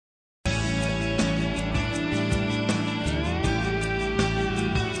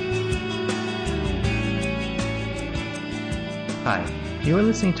Hi, you are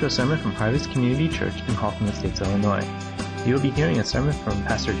listening to a sermon from Harvest Community Church in Halton Estates, Illinois. You will be hearing a sermon from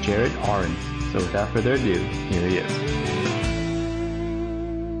Pastor Jared Oren. So without further ado, here he is.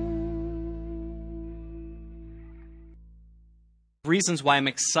 Reasons why I'm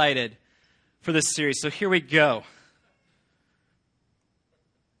excited for this series. So here we go.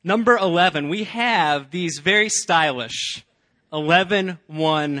 Number 11, we have these very stylish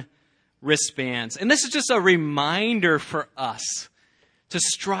 11-1 wristbands. And this is just a reminder for us to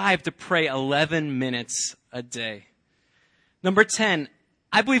strive to pray 11 minutes a day. Number 10,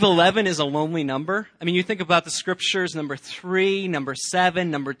 I believe 11 is a lonely number. I mean, you think about the scriptures, number 3, number 7,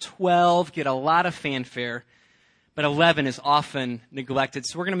 number 12 get a lot of fanfare, but 11 is often neglected.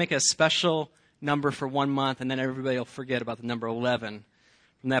 So we're going to make a special number for 1 month, and then everybody will forget about the number 11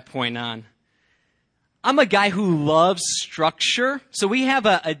 from that point on. I'm a guy who loves structure, so we have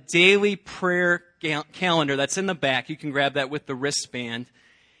a daily prayer calendar that's in the back. You can grab that with the wristband,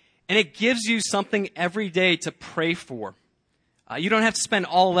 and it gives you something every day to pray for. You don't have to spend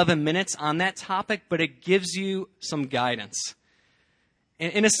all 11 minutes on that topic, but it gives you some guidance.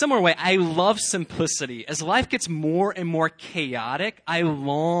 In a similar way, I love simplicity. As life gets more and more chaotic, I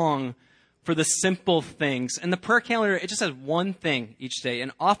long for the simple things. And the prayer calendar, it just has one thing each day.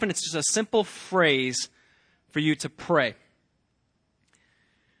 And often it's just a simple phrase for you to pray.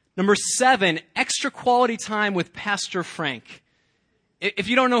 Number 7, extra quality time with Pastor Frank. If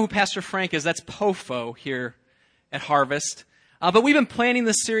you don't know who Pastor Frank is, that's POFO here at Harvest. But we've been planning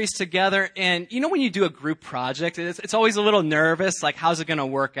this series together. And you know when you do a group project, it's always a little nervous, like how's it going to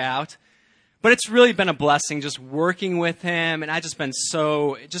work out? But it's really been a blessing just working with him, and I've just been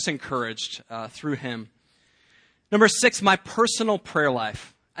so encouraged through him. Number 6, my personal prayer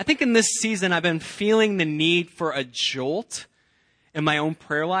life. I think in this season I've been feeling the need for a jolt in my own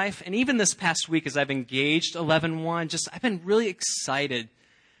prayer life. And even this past week as I've engaged 11-1, I've been really excited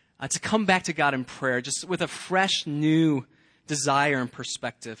to come back to God in prayer, just with a fresh new desire and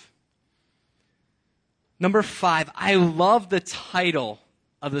perspective. Number 5, I love the title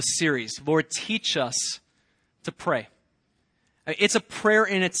of the series, Lord, teach us to pray. It's a prayer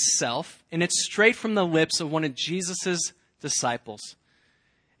in itself, and it's straight from the lips of one of Jesus' disciples.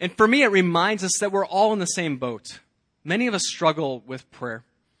 And for me, it reminds us that we're all in the same boat. Many of us struggle with prayer.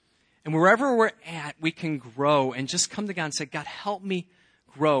 And wherever we're at, we can grow and just come to God and say, God, help me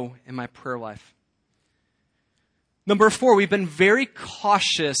grow in my prayer life. Number 4, we've been very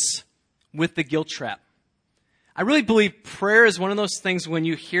cautious with the guilt trap. I really believe prayer is one of those things when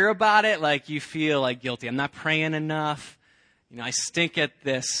you hear about it, like you feel like guilty. I'm not praying enough. I stink at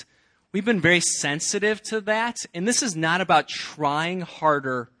this. We've been very sensitive to that. And this is not about trying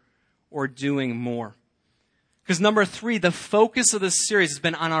harder or doing more. Because number 3, the focus of this series has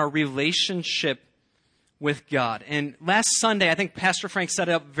been on our relationship with God. And last Sunday, I think Pastor Frank set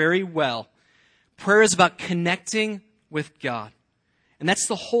it up very well. Prayer is about connecting with God. And that's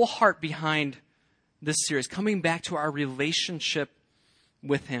the whole heart behind this series, coming back to our relationship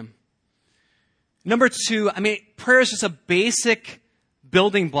with Him. Number 2, prayer is just a basic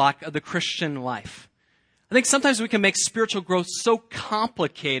building block of the Christian life. I think sometimes we can make spiritual growth so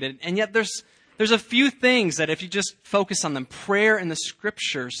complicated, and yet there's a few things that if you just focus on them, prayer and the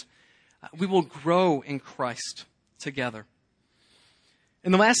scriptures, we will grow in Christ together.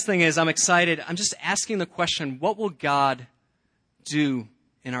 And the last thing is, I'm excited. I'm just asking the question, what will God do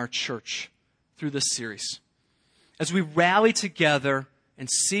in our church through this series? As we rally together and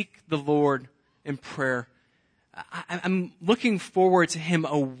seek the Lord in prayer, I'm looking forward to Him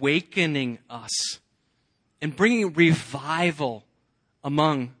awakening us and bringing revival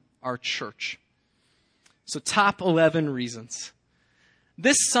among our church. So top 11 reasons.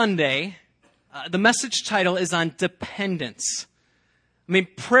 This Sunday, the message title is on dependence.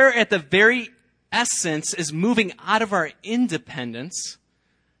 Prayer at the very essence is moving out of our independence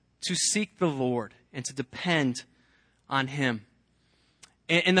to seek the Lord and to depend on Him.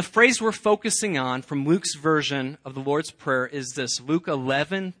 And the phrase we're focusing on from Luke's version of the Lord's Prayer is this, Luke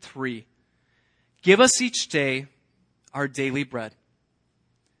 11:3. Give us each day our daily bread.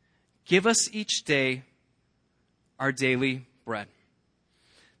 Give us each day our daily bread.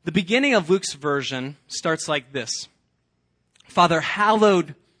 The beginning of Luke's version starts like this. Father,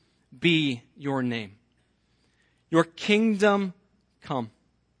 hallowed be your name. Your kingdom come.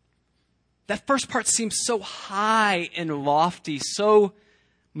 That first part seems so high and lofty, so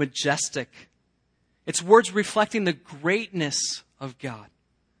majestic. It's words reflecting the greatness of God,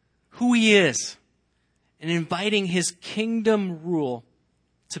 who He is, and inviting His kingdom rule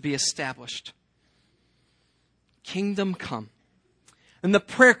to be established. Kingdom come. And the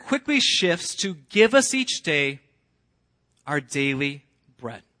prayer quickly shifts to give us each day our daily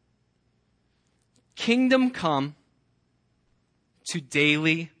bread. Kingdom come to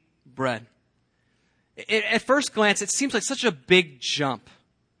daily bread. At first glance, it seems like such a big jump.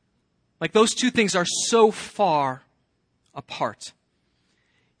 Like those two things are so far apart.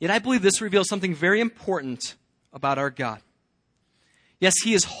 Yet I believe this reveals something very important about our God. Yes,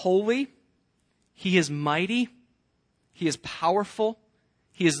 He is holy. He is mighty. He is powerful.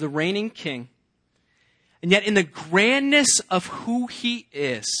 He is the reigning King. And yet in the grandness of who He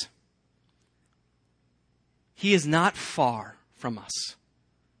is not far from us.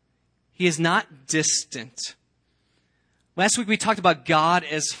 He is not distant. Last week we talked about God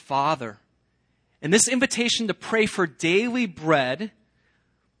as Father. And this invitation to pray for daily bread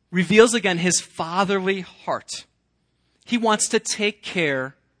reveals again His fatherly heart. He wants to take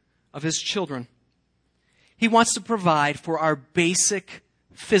care of His children. He wants to provide for our basic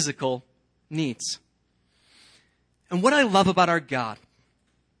physical needs. And what I love about our God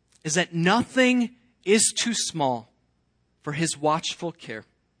is that nothing is too small for His watchful care.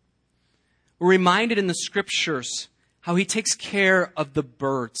 We're reminded in the Scriptures how He takes care of the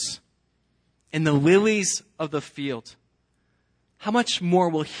birds and the lilies of the field. How much more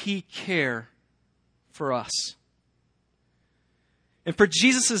will He care for us? And for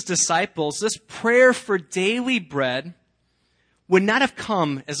Jesus' disciples, this prayer for daily bread would not have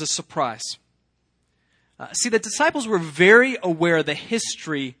come as a surprise. See, the disciples were very aware of the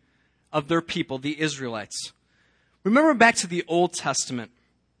history of their people, the Israelites. Remember back to the Old Testament.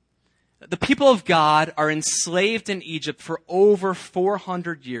 The people of God are enslaved in Egypt for over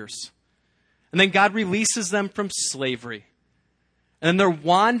 400 years. And then God releases them from slavery. And then they're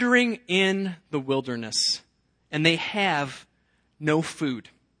wandering in the wilderness. And they have no food.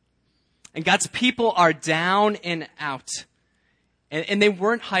 And God's people are down and out. And they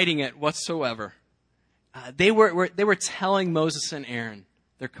weren't hiding it whatsoever. They were telling Moses and Aaron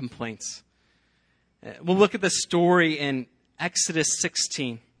their complaints. We'll look at the story in Exodus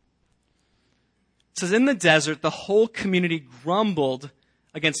 16. It says, in the desert, the whole community grumbled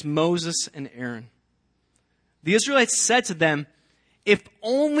against Moses and Aaron. The Israelites said to them, if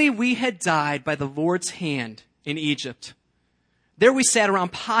only we had died by the Lord's hand in Egypt. There we sat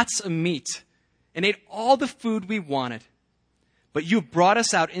around pots of meat and ate all the food we wanted. But you brought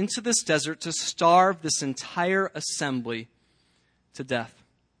us out into this desert to starve this entire assembly to death.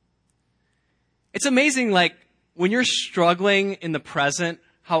 It's amazing, like, when you're struggling in the present,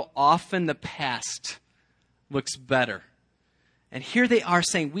 how often the past looks better. And here they are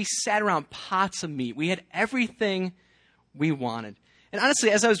saying, we sat around pots of meat. We had everything we wanted. And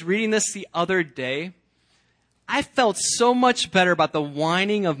honestly, as I was reading this the other day, I felt so much better about the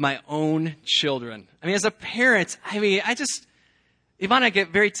whining of my own children. I mean, as a parent, Yvonne and I get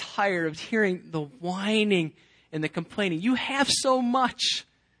very tired of hearing the whining and the complaining. You have so much.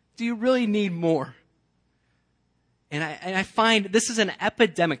 Do you really need more? And I find this is an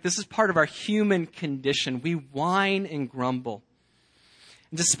epidemic. This is part of our human condition. We whine and grumble.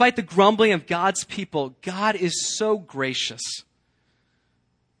 And despite the grumbling of God's people, God is so gracious.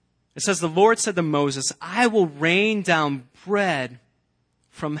 It says, the Lord said to Moses, I will rain down bread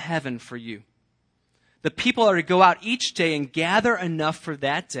from heaven for you. The people are to go out each day and gather enough for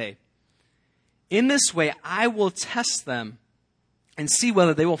that day. In this way, I will test them and see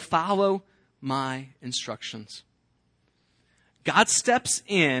whether they will follow my instructions. God steps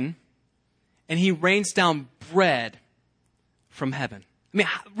in and He rains down bread from heaven. I mean,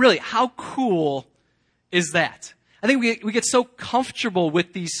 really, how cool is that? I think we get so comfortable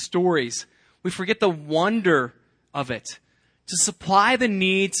with these stories, we forget the wonder of it. To supply the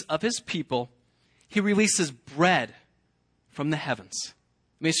needs of His people, He releases bread from the heavens.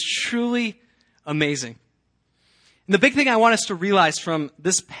 I mean, it's truly amazing. And the big thing I want us to realize from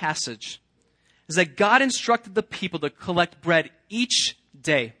this passage is that God instructed the people to collect bread each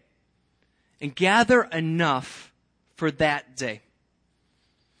day and gather enough for that day.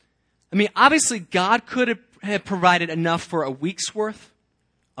 I mean, obviously, God could have provided enough for a week's worth,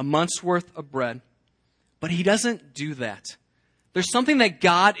 a month's worth of bread, but He doesn't do that. There's something that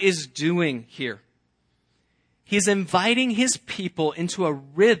God is doing here. He's inviting His people into a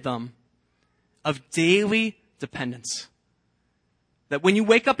rhythm of daily dependence. That when you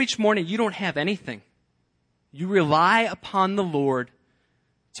wake up each morning, you don't have anything. You rely upon the Lord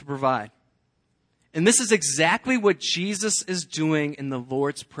to provide. And this is exactly what Jesus is doing in the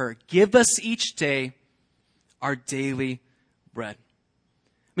Lord's Prayer. Give us each day our daily bread.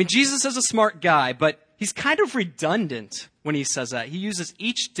 I mean, Jesus is a smart guy, but He's kind of redundant when He says that. He uses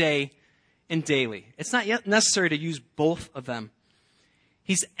each day and daily. It's not yet necessary to use both of them.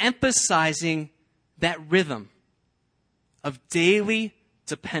 He's emphasizing that rhythm of daily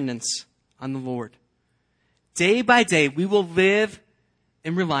dependence on the Lord. Day by day, we will live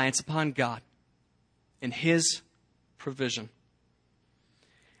in reliance upon God and His provision.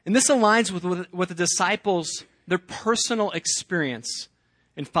 And this aligns with the disciples, their personal experience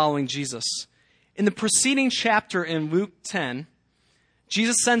in following Jesus. In the preceding chapter in Luke 10,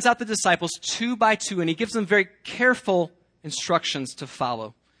 Jesus sends out the disciples 2 by 2, and He gives them very careful instructions to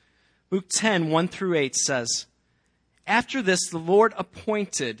follow. Luke 10, 1 through 8 says, "After this, the Lord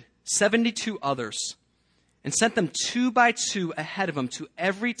appointed 72 others and sent them 2 by 2 ahead of Him to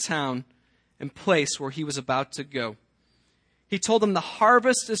every town and place where He was about to go. He told them, 'The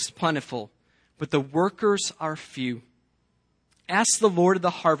harvest is plentiful, but the workers are few. Ask the Lord of the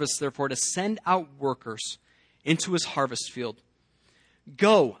harvest, therefore, to send out workers into His harvest field.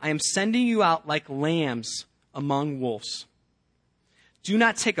 Go, I am sending you out like lambs among wolves. Do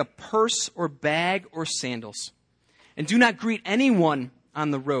not take a purse or bag or sandals, and do not greet anyone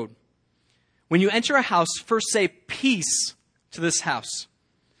on the road. When you enter a house, first say peace to this house.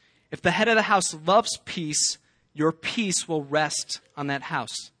 If the head of the house loves peace, your peace will rest on that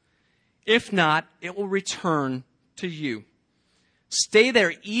house. If not, it will return to you. Stay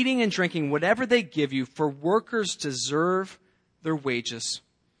there eating and drinking whatever they give you, for workers deserve their wages.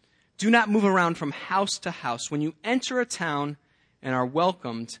 Do not move around from house to house. When you enter a town and are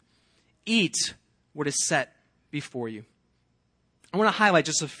welcomed, eat what is set before you.'" I want to highlight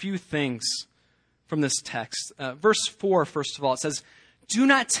just a few things from this text. Verse 4, first of all, it says, "Do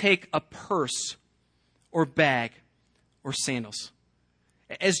not take a purse or bag or sandals."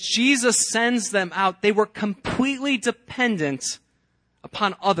 As Jesus sends them out, they were completely dependent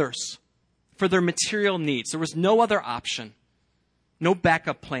upon others for their material needs. There was no other option, no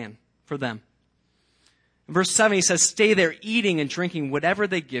backup plan for them. In verse 7, he says, "Stay there eating and drinking whatever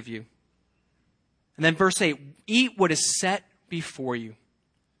they give you." And then verse 8, "Eat what is set before you."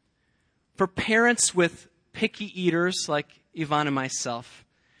 For parents with picky eaters like Yvonne and myself,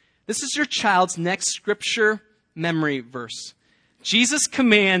 this is your child's next scripture memory verse. Jesus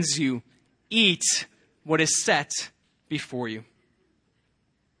commands you, eat what is set before you.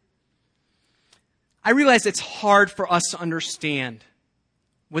 I realize it's hard for us to understand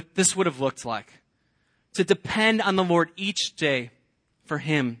what this would have looked like, to depend on the Lord each day for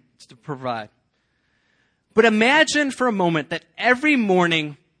Him to provide. But imagine for a moment that every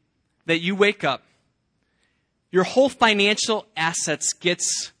morning that you wake up, your whole financial assets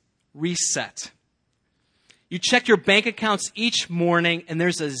gets reset. You check your bank accounts each morning and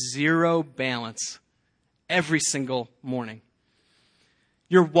there's a zero balance every single morning.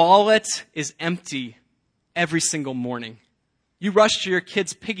 Your wallet is empty every single morning. You rush to your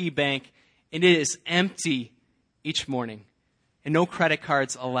kid's piggy bank and it is empty each morning. And no credit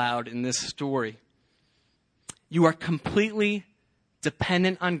cards allowed in this story. You are completely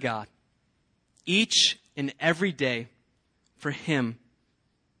dependent on God each and every day for Him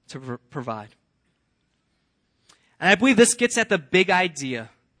to provide. And I believe this gets at the big idea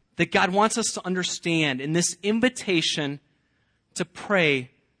that God wants us to understand in this invitation to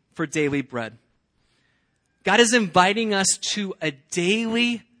pray for daily bread. God is inviting us to a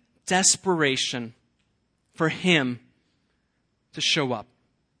daily desperation for Him to show up.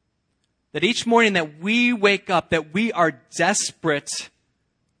 That each morning that we wake up, that we are desperate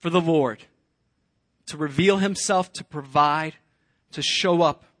for the Lord to reveal Himself, to provide, to show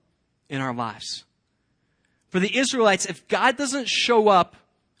up in our lives. For the Israelites, if God doesn't show up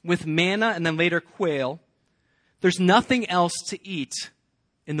with manna and then later quail, there's nothing else to eat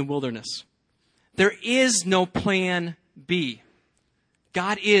in the wilderness. There is no plan B.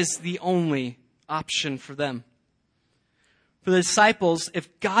 God is the only option for them. For the disciples,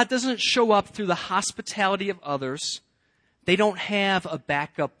 if God doesn't show up through the hospitality of others, they don't have a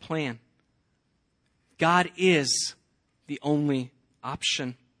backup plan. God is the only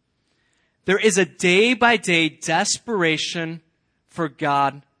option. There is a day-by-day desperation for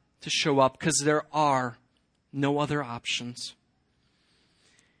God to show up because there are no other options.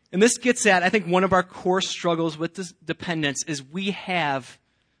 And this gets at, I think, one of our core struggles with this dependence is we have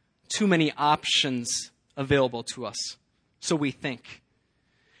too many options available to us. So we think.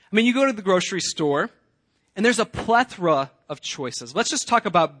 I mean, you go to the grocery store, and there's a plethora of choices. Let's just talk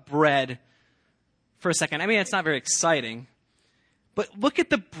about bread for a second. I mean, it's not very exciting. But look at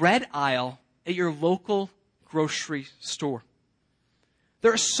the bread aisle at your local grocery store.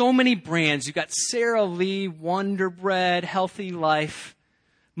 There are so many brands. You've got Sara Lee, Wonder Bread, Healthy Life,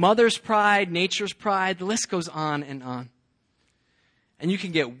 Mother's Pride, Nature's Pride. The list goes on and on. And you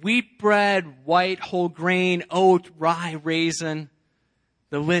can get wheat bread, white, whole grain, oat, rye, raisin.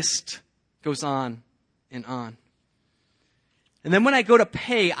 The list goes on and on. And then when I go to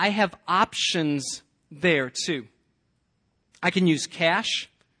pay, I have options there too. I can use cash.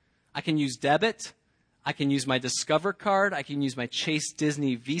 I can use debit. I can use my Discover card. I can use my Chase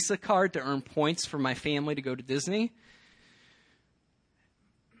Disney Visa card to earn points for my family to go to Disney.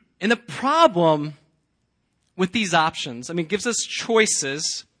 And the problem with these options, it gives us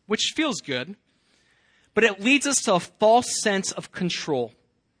choices, which feels good, but it leads us to a false sense of control,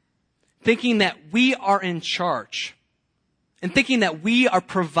 thinking that we are in charge and thinking that we are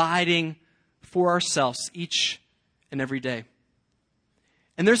providing for ourselves each and every day.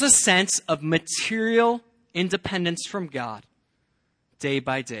 And there's a sense of material independence from God day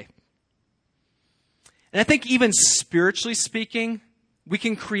by day. And I think even spiritually speaking, we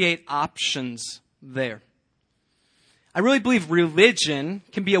can create options there. I really believe religion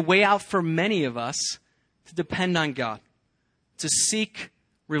can be a way out for many of us to depend on God, to seek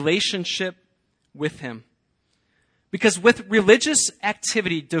relationship with Him. Because with religious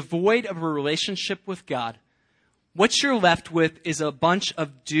activity devoid of a relationship with God, what you're left with is a bunch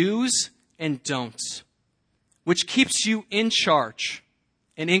of do's and don'ts, which keeps you in charge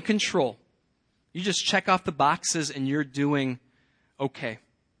and in control. You just check off the boxes and you're doing okay.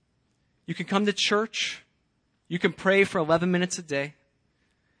 You can come to church. You can pray for 11 minutes a day.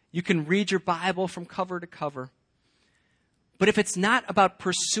 You can read your Bible from cover to cover. But if it's not about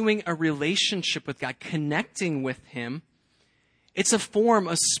pursuing a relationship with God, connecting with Him, it's a form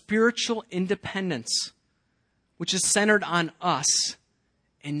of spiritual independence, which is centered on us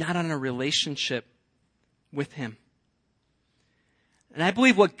and not on a relationship with Him. And I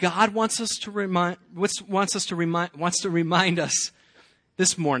believe what God wants to remind us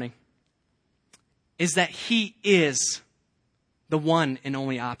this morning is that He is the one and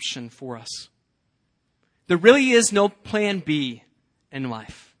only option for us. There really is no plan B in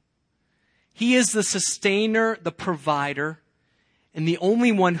life. He is the sustainer, the provider, and the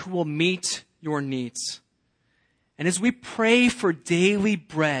only one who will meet your needs. And as we pray for daily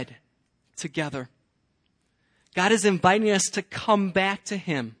bread together, God is inviting us to come back to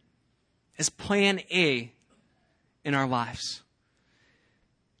Him as plan A in our lives.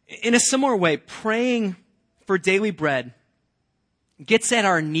 In a similar way, praying for daily bread gets at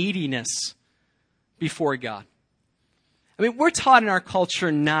our neediness before God. We're taught in our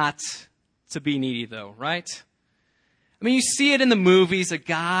culture not to be needy, though, right? You see it in the movies. A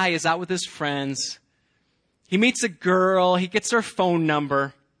guy is out with his friends. He meets a girl. He gets her phone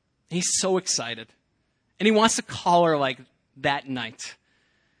number. And he's so excited. And he wants to call her like that night.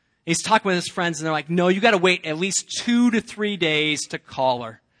 He's talking with his friends and they're like, no, you got to wait at least 2 to 3 days to call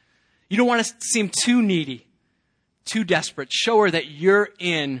her. You don't want to seem too needy, too desperate. Show her that you're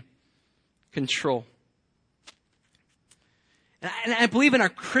in control. And I believe in our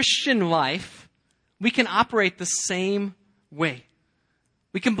Christian life, we can operate the same way.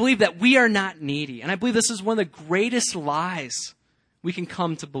 We can believe that we are not needy. And I believe this is one of the greatest lies we can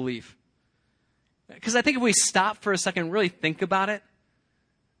come to believe. Because I think if we stop for a second and really think about it,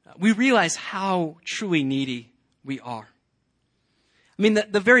 we realize how truly needy we are.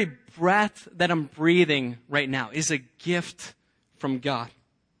 The very breath that I'm breathing right now is a gift from God.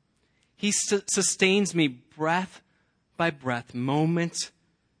 He sustains me breath by breath, moment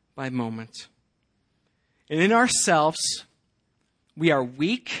by moment. And in ourselves, we are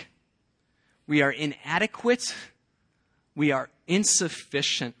weak, we are inadequate, we are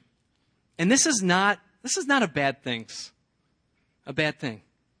insufficient. And this is not a bad thing. A bad thing.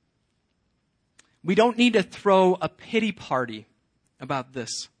 We don't need to throw a pity party about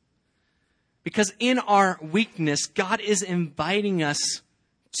this. Because in our weakness, God is inviting us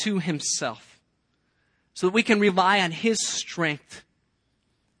to Himself so that we can rely on His strength,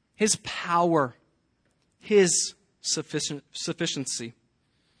 His power, His sufficiency.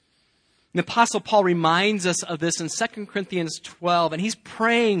 The Apostle Paul reminds us of this in 2 Corinthians 12, and he's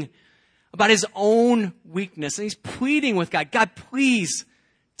praying about his own weakness, and he's pleading with God, God, please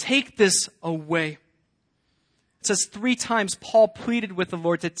take this away. It says 3 times Paul pleaded with the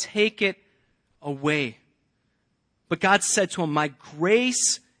Lord to take it away. But God said to him, my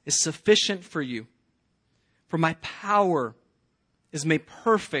grace is sufficient for you, for my power is made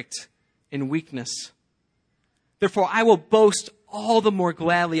perfect in weakness. Therefore, I will boast all the more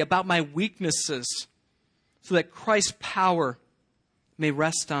gladly about my weaknesses, so that Christ's power may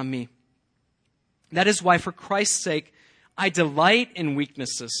rest on me. That is why, for Christ's sake, I delight in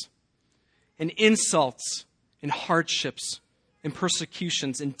weaknesses, in insults, in hardships, in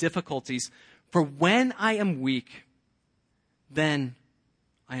persecutions, in difficulties. For when I am weak, then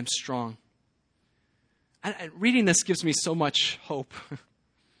I am strong. Reading this gives me so much hope.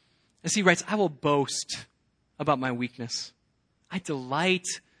 As he writes, I will boast about my weakness. I delight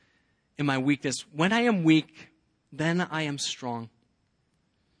in my weakness. When I am weak, then I am strong.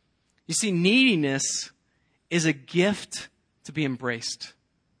 You see, neediness is a gift to be embraced,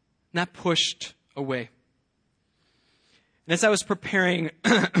 not pushed away. And as I was preparing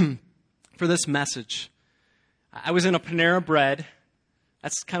for this message, I was in a Panera Bread.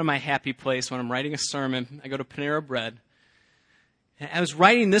 That's kind of my happy place when I'm writing a sermon. I go to Panera Bread. And I was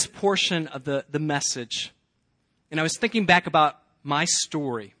writing this portion of the message, and I was thinking back about my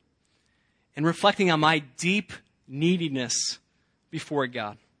story and reflecting on my deep neediness before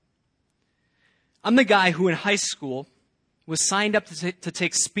God. I'm the guy who in high school was signed up to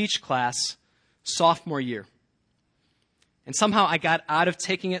take speech class sophomore year. And somehow I got out of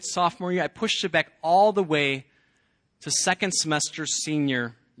taking it sophomore year. I pushed it back all the way to second semester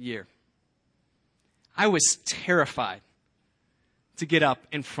senior year. I was terrified to get up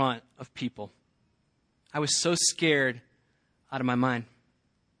in front of people. I was so scared out of my mind.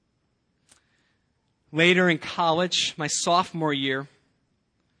 Later in college, my sophomore year,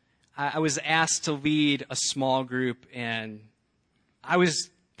 I was asked to lead a small group, and I was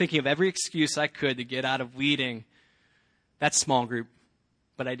thinking of every excuse I could to get out of leading that small group,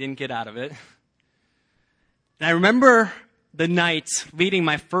 but I didn't get out of it. And I remember the night leading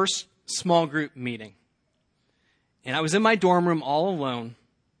my first small group meeting. And I was in my dorm room all alone,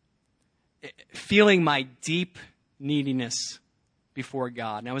 feeling my deep neediness before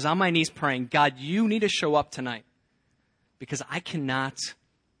God. And I was on my knees praying, God, you need to show up tonight because I cannot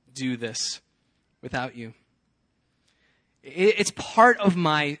do this without you. It's part of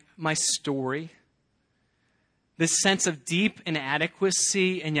my story, this sense of deep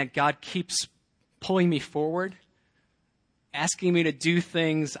inadequacy, and yet God keeps pulling me forward, asking me to do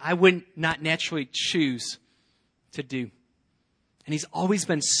things I would not naturally choose to do. And he's always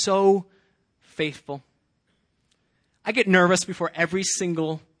been so faithful. I get nervous before every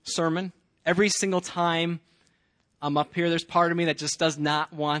single sermon. Every single time I'm up here, there's part of me that just does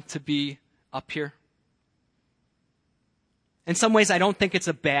not want to be up here. In some ways, I don't think it's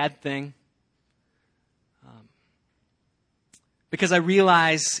a bad thing. Because I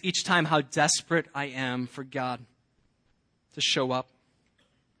realize each time how desperate I am for God to show up.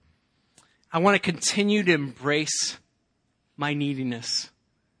 I want to continue to embrace my neediness,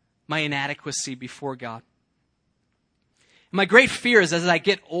 my inadequacy before God. And my great fear is as I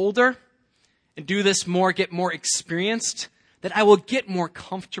get older and do this more, get more experienced, that I will get more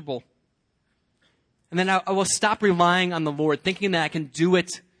comfortable. And then I will stop relying on the Lord, thinking that I can do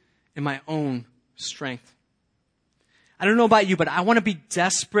it in my own strength. I don't know about you, but I want to be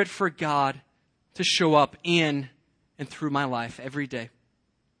desperate for God to show up in and through my life every day.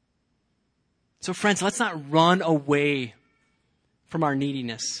 So friends, let's not run away from our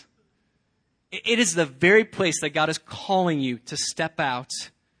neediness. It is the very place that God is calling you to step out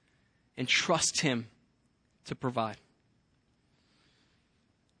and trust Him to provide.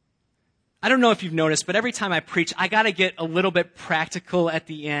 I don't know if you've noticed, but every time I preach, I got to get a little bit practical at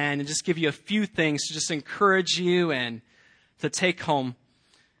the end and just give you a few things to just encourage you and to take home.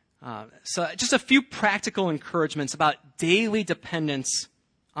 So just a few practical encouragements about daily dependence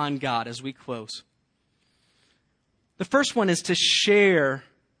on God as we close. The first one is to share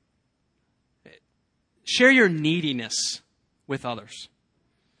your neediness with others.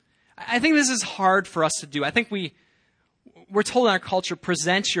 I think this is hard for us to do. I think we're told in our culture,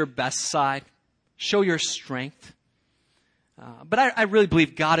 present your best side, show your strength. But I really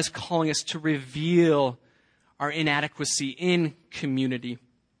believe God is calling us to reveal our inadequacy in community.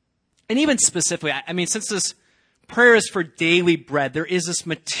 And even specifically, I mean, since this prayer is for daily bread, there is this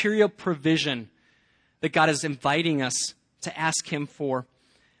material provision that God is inviting us to ask Him for.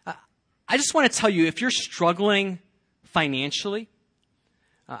 I just want to tell you, if you're struggling financially,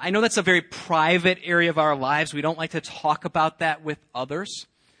 I know that's a very private area of our lives. We don't like to talk about that with others.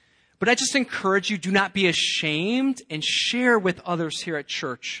 But I just encourage you, do not be ashamed and share with others here at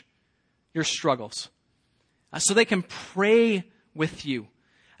church your struggles so they can pray with you.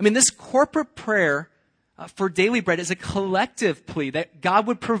 I mean, this corporate prayer for daily bread is a collective plea that God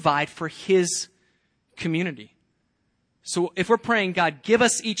would provide for His community. So if we're praying, God, give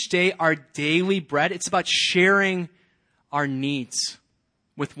us each day our daily bread, it's about sharing our needs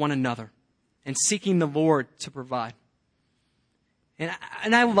with one another and seeking the Lord to provide. And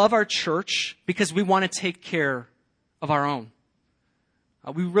I love our church because we want to take care of our own.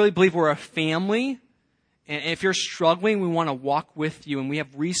 We really believe we're a family. And if you're struggling, we want to walk with you, and we have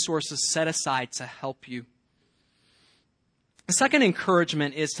resources set aside to help you. The second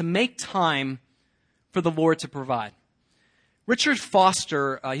encouragement is to make time for the Lord to provide. Richard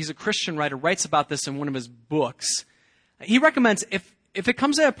Foster, he's a Christian writer, writes about this in one of his books. He recommends if it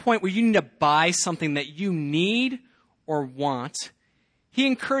comes at a point where you need to buy something that you need or want, he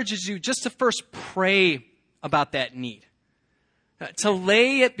encourages you just to first pray about that need, to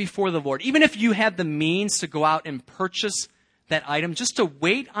lay it before the Lord. Even if you have the means to go out and purchase that item, just to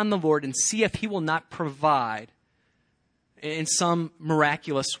wait on the Lord and see if he will not provide in some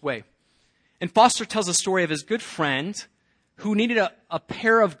miraculous way. And Foster tells a story of his good friend who needed a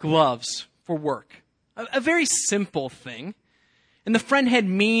pair of gloves for work. A very simple thing. And the friend had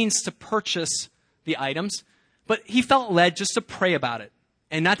means to purchase the items, but he felt led just to pray about it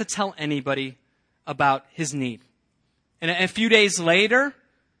and not to tell anybody about his need. And a few days later,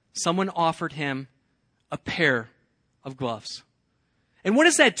 someone offered him a pair of gloves. And what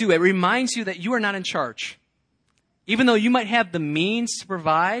does that do? It reminds you that you are not in charge. Even though you might have the means to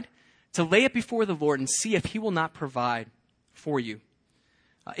provide, to lay it before the Lord and see if he will not provide for you.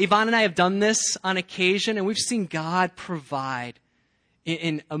 Yvonne and I have done this on occasion, and we've seen God provide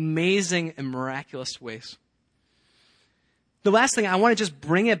in amazing and miraculous ways. The last thing, I want to just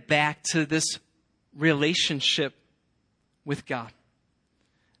bring it back to this relationship with God.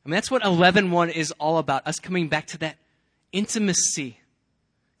 I mean, that's what 11:1 is all about, us coming back to that intimacy,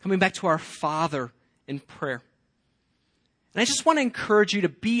 coming back to our Father in prayer. And I just want to encourage you to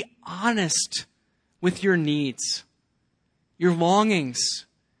be honest with your needs, your longings,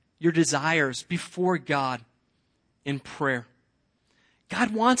 your desires before God in prayer.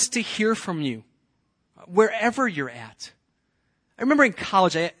 God wants to hear from you wherever you're at. I remember in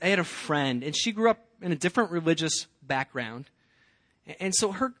college, I had a friend, and she grew up in a different religious background. And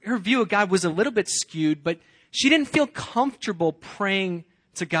so her view of God was a little bit skewed, but she didn't feel comfortable praying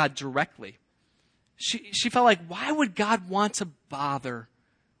to God directly. She felt like, why would God want to bother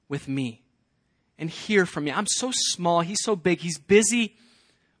with me and hear from me? I'm so small. He's so big. He's busy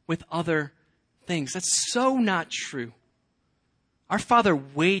with other things. That's so not true. Our Father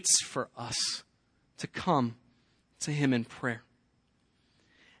waits for us to come to him in prayer.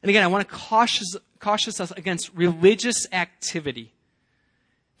 And again, I want to cautious us against religious activity.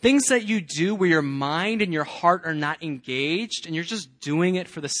 Things that you do where your mind and your heart are not engaged and you're just doing it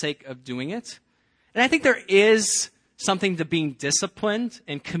for the sake of doing it. And I think there is something to being disciplined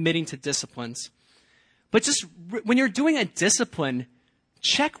and committing to disciplines. But just when you're doing a discipline,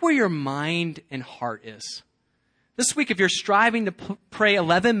 check where your mind and heart is. This week, if you're striving to pray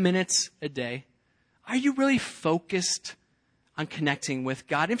 11 minutes a day, are you really focused on connecting with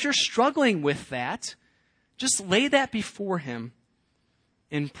God? If you're struggling with that, just lay that before him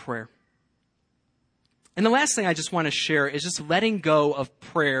in prayer. And the last thing I just want to share is just letting go of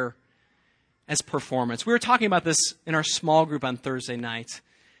prayer as performance. We were talking about this in our small group on Thursday night.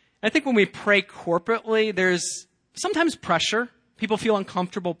 And I think when we pray corporately, there's sometimes pressure. People feel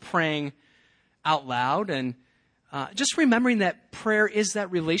uncomfortable praying out loud. And just remembering that prayer is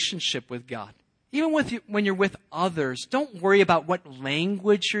that relationship with God. Even when you're with others, don't worry about what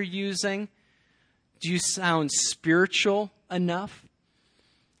language you're using. Do you sound spiritual enough?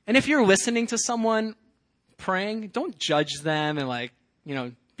 And if you're listening to someone praying, don't judge them and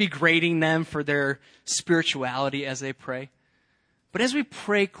be grading them for their spirituality as they pray. But as we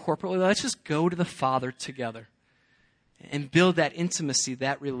pray corporately, let's just go to the Father together and build that intimacy,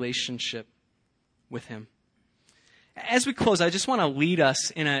 that relationship with him. As we close, I just want to lead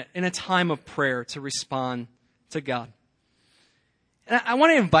us in a time of prayer to respond to God. And I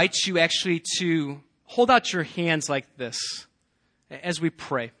want to invite you actually to hold out your hands like this as we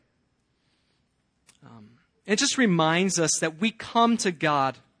pray. It just reminds us that we come to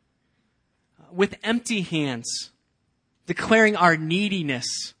God with empty hands, declaring our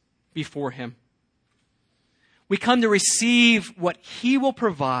neediness before him. We come to receive what he will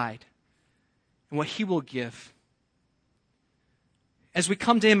provide and what he will give. As we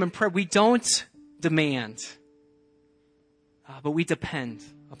come to him in prayer, we don't demand, but we depend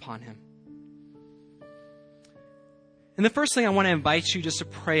upon him. And the first thing I want to invite you just to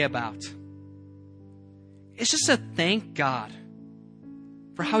pray about is just to thank God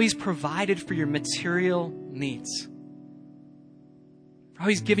for how he's provided for your material needs, for how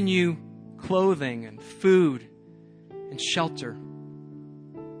he's given you clothing and food and shelter,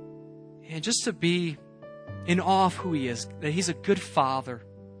 and just to be in awe of who he is, that he's a good father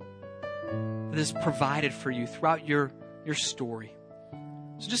that has provided for you throughout your story.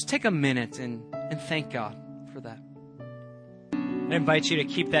 So just take a minute and thank God for that. I invite you to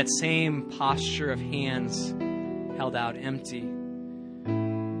keep that same posture of hands held out empty.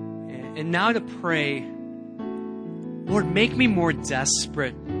 And now to pray, Lord, make me more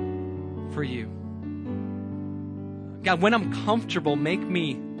desperate for you. God, when I'm comfortable, make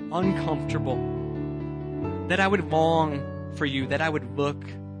me uncomfortable. that I would long for you, that I would look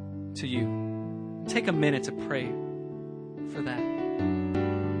to you. Take a minute to pray for that.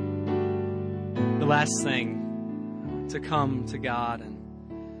 The last thing, to come to God and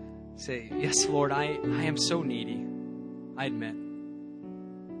say, yes, Lord, I am so needy, I admit.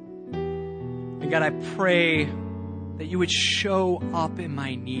 And God, I pray that you would show up in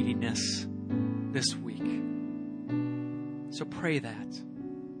my neediness this week. So pray that.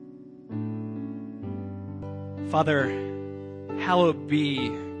 Father, hallowed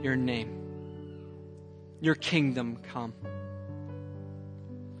be your name. Your kingdom come.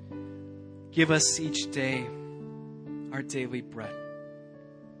 Give us each day our daily bread.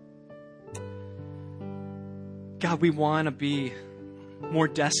 God, we want to be more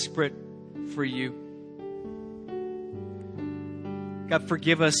desperate for you. God,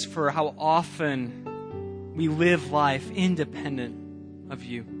 forgive us for how often we live life independent of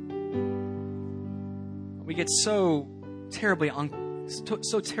you. We get so terribly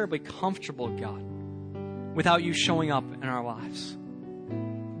comfortable, God, without you showing up in our lives.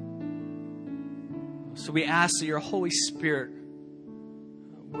 So we ask that your Holy Spirit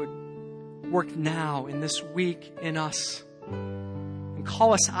would work now in this week in us and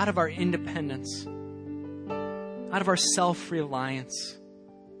call us out of our independence, out of our self-reliance,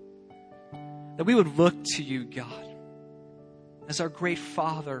 that we would look to you, God, as our great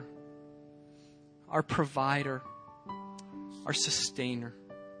Father, our provider, our sustainer.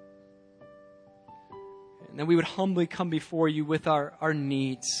 And that we would humbly come before you with our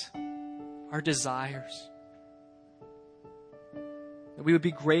needs, our desires. That we would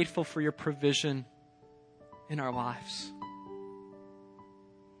be grateful for your provision in our lives.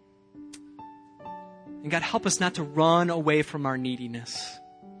 And God, help us not to run away from our neediness.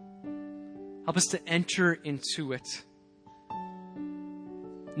 Help us to enter into it,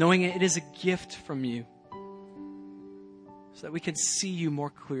 knowing it is a gift from you, so that we can see you more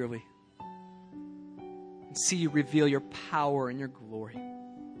clearly and see you reveal your power and your glory.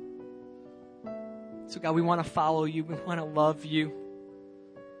 So God, we want to follow you. We want to love you.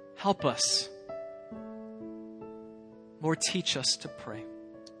 Help us. Lord, teach us to pray.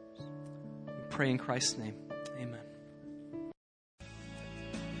 We pray in Christ's name. Amen.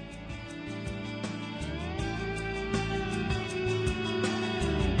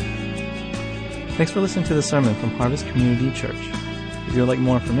 Thanks for listening to the sermon from Harvest Community Church. If you would like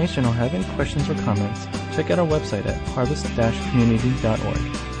more information or have any questions or comments, check out our website at harvest-community.org.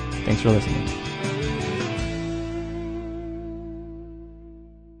 Thanks for listening.